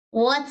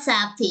What's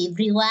up,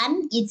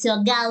 everyone? It's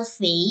your girl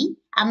Faye.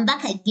 I'm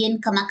back again,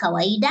 kama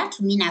kawaida,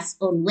 to mean as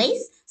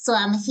always. So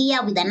I'm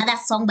here with another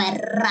song by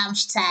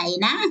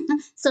Rammstein.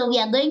 So we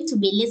are going to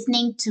be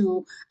listening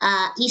to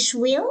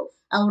Ishwill,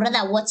 or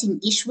rather watching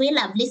Ishwill.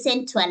 I've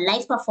listened to a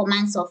live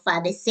performance of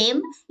the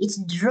same. It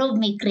drove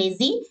me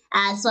crazy.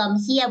 So I'm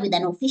here with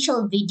an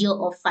official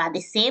video of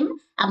the same.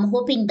 I'm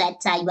hoping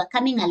that you are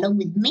coming along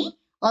with me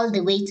all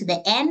the way to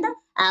the end,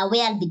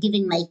 where I'll be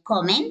giving my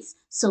comments.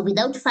 So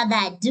without further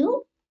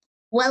ado,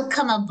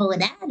 welcome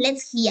aboard.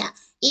 Let's hear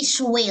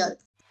Ishwill,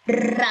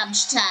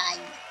 Rammstein.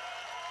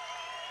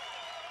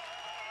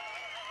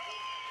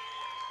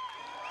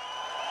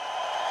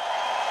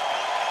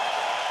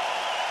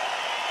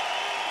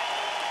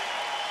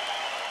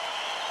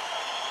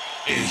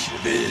 Ich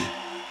will.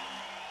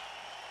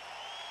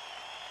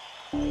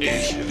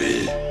 Ich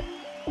will.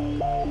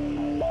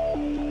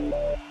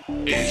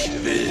 Ich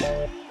will.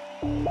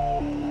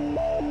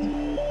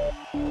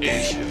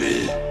 Ich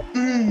will.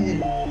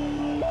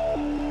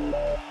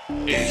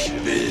 Ich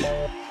will.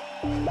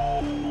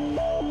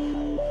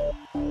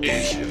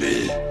 Ich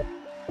will.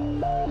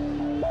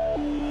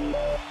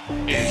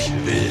 Ich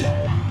will.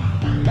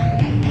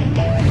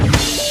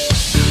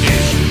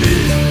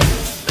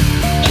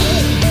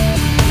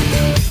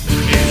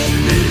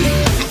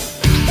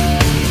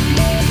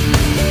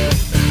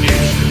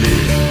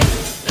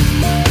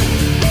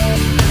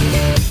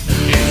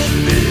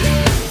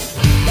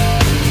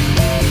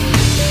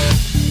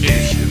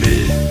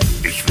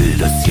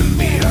 Dass ihr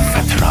mir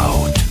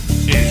vertraut.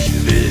 Ich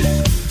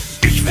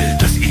will,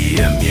 dass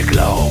ihr mir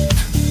glaubt.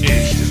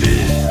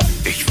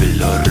 Ich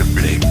will eure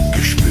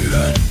Blicke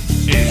spüren.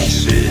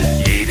 Ich will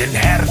jeden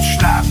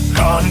Herzschlag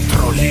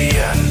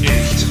kontrollieren.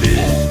 Ich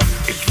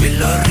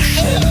will eure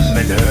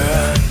Stimmen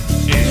hören.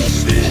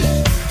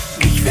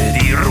 Ich will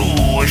die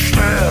Ruhe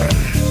stören.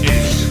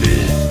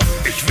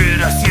 Ich will,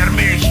 dass ihr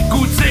mich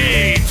gut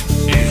seht.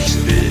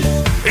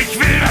 Ich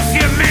will, dass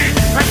ihr mich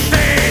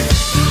versteht.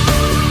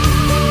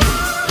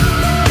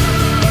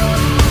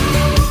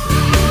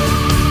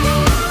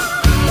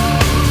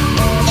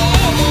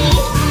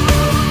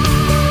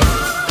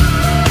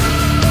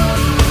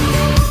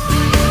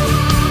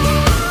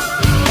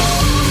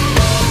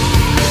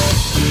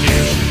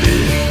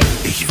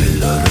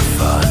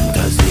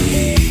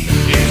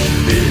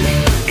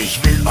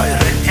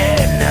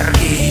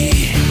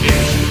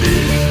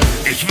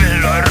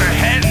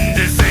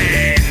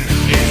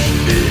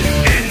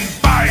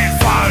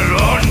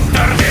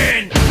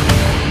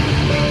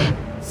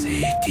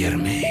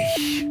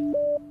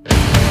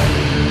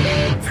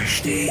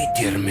 Versteht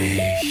ihr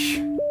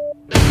mich?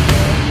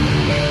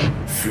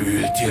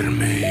 Fühlt ihr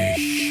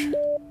mich?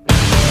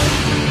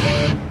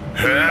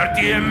 Hört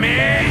ihr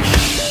mich?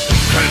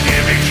 Könnt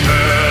ihr mich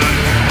hören?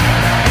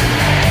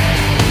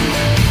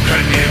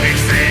 Könnt ihr mich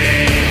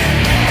sehen?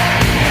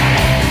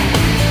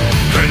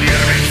 Könnt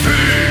ihr mich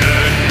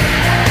fühlen?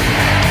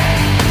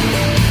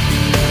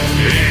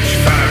 Ich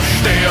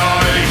verstehe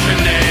euch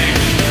nicht.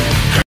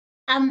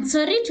 I'm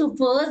sorry to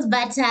pause,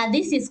 but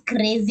this is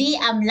crazy.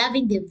 I'm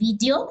loving the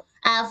video.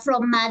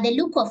 From the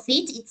look of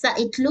it,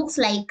 it looks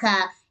like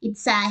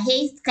it's a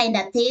haste kind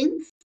of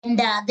thing, and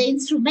the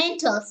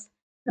instrumentals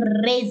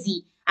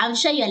crazy. I'm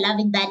sure you're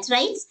loving that,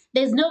 right?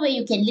 There's no way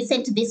you can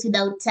listen to this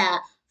without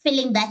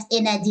feeling that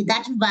energy,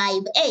 that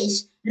vibe.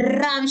 Eish,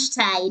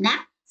 Rammstein.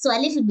 So a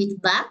little bit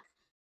back.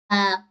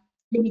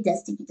 Let me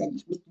just stick it a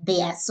little bit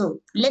there.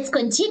 So let's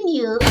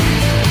continue.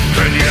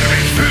 Könnt ihr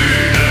mich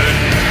fühlen?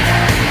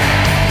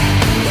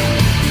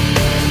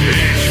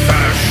 Ich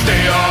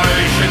verstehe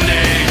euch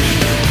nicht.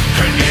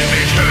 Könnt ihr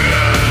mich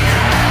hören?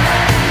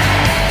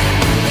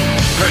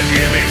 Könnt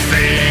ihr mich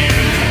sehen?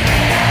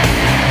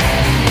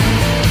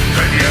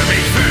 Könnt ihr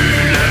mich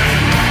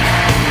fühlen?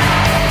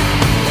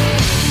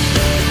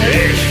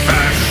 Ich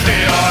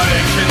verstehe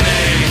euch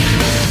nicht.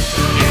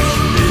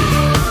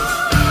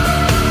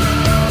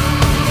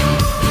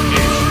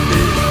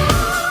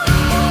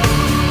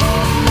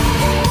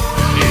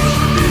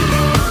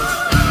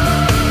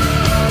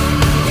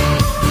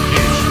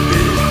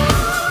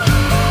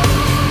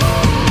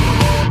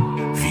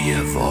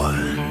 Wir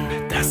wollen,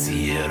 dass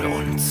ihr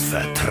uns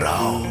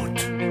vertraut.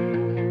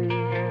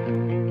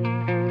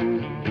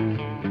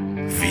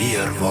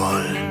 Wir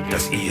wollen,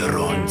 dass ihr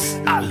uns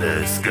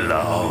alles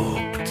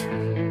glaubt.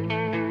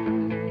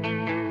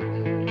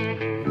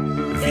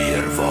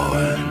 Wir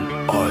wollen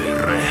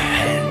eure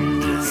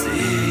Hände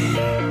sehen.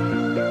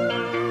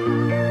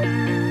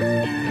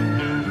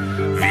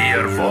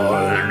 Wir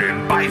wollen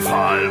im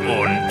Beifall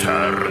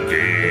untergehen.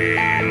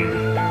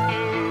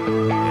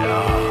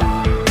 Ja.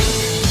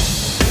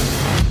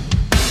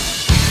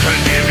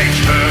 Könnt ihr mich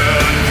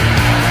hören?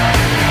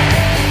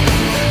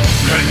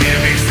 Könnt ihr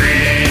mich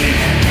sehen?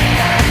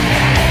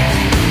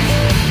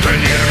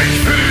 Könnt ihr mich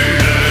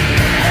fühlen?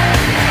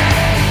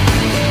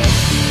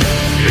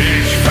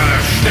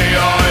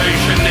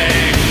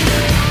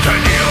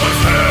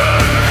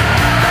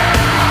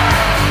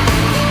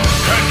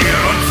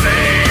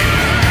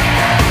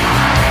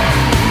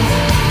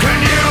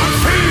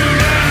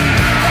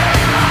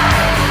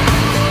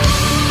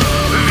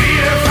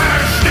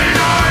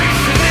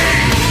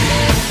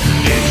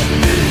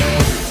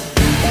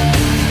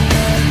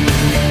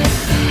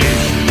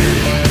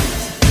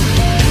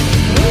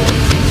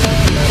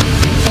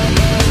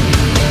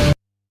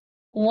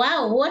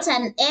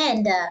 what an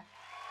end.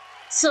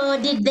 So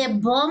did the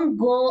bomb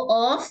go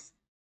off?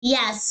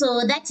 Yeah,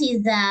 so that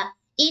is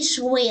Ich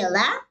Will,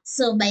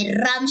 so by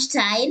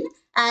Rammstein.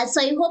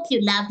 So I hope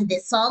you loved the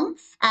song.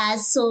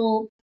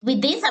 So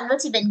with this, I'm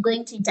not even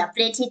going to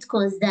interpret it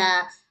because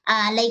the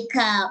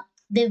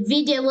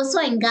video was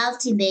so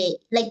engulfed in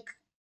the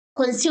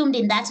consumed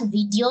in that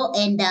video,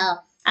 and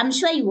I'm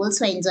sure you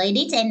also enjoyed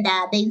it. And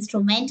the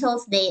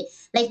instrumentals,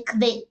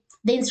 the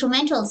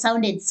instrumental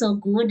sounded so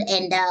good,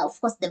 and of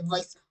course the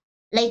voice,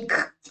 like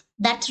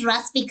that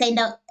raspy kind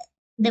of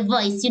the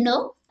voice,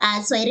 so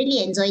I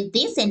really enjoyed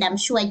this, and I'm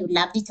sure you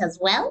loved it as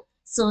well.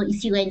 So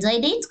if you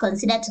enjoyed it,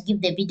 consider to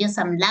give the video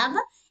some love,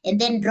 and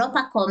then drop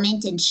a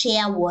comment and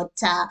share what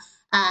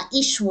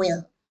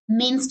Ishwill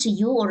means to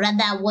you, or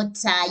rather what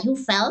you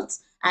felt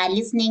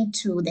listening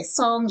to the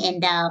song.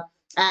 And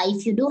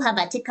if you do have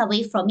a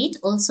takeaway from it,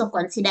 also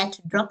consider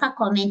to drop a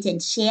comment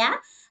and share.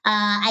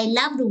 I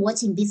loved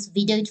watching this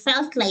video. It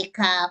felt like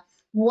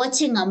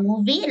watching a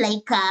movie.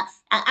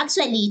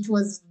 Actually, it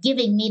was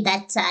giving me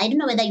that. I don't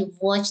know whether you've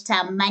watched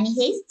Money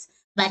Heist,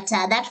 but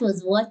that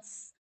was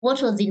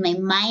what was in my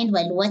mind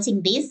while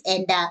watching this,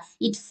 and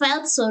it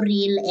felt so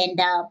real.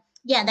 And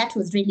yeah, that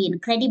was really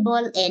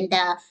incredible, and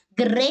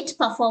great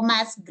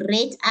performers,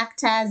 great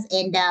actors,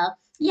 and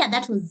yeah,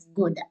 that was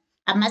good.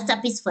 A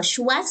masterpiece for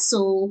sure.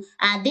 So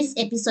this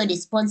episode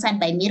is sponsored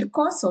by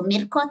Mirko. So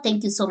Mirko,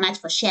 thank you so much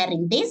for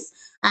sharing this.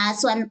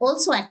 So I'll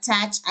also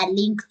attach a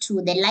link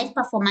to the live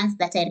performance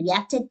that I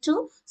reacted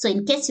to. So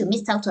in case you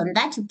missed out on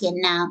that, you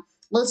can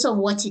also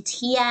watch it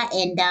here,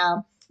 and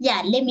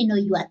yeah, let me know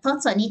your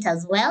thoughts on it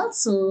as well.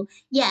 So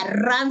yeah,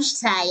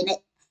 Rammstein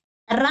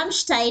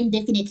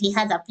definitely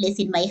has a place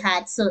in my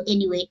heart. So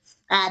anyway,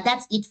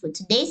 that's it for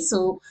today.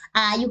 So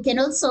you can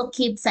also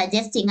keep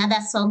suggesting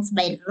other songs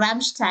by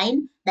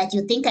Rammstein that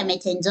you think I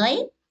might enjoy.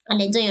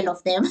 I'll enjoy all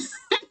of them.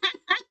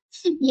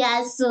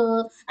 Yeah,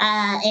 so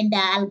and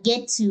I'll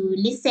get to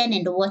listen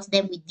and watch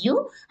them with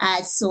you.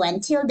 So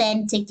until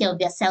then, take care of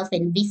yourself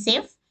and be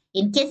safe.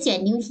 In case you're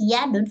new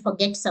here, don't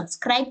forget to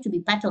subscribe to be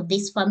part of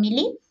this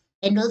family,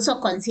 and also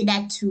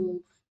consider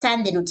to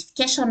turn the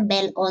notification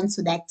bell on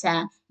so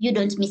that you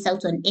don't miss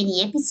out on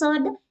any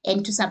episode.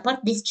 And to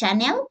support this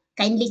channel,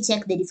 kindly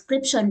check the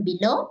description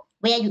below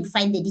where you'll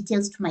find the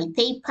details to my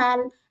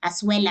PayPal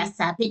as well as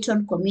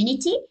Patreon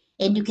community.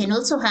 And you can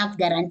also have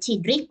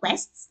guaranteed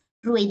requests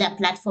through other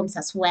platforms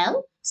as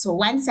well. So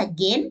once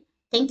again,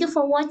 thank you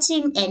for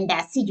watching, and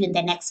see you in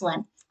the next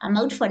one. I'm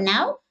out for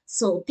now.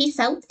 So peace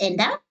out,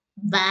 and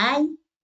bye.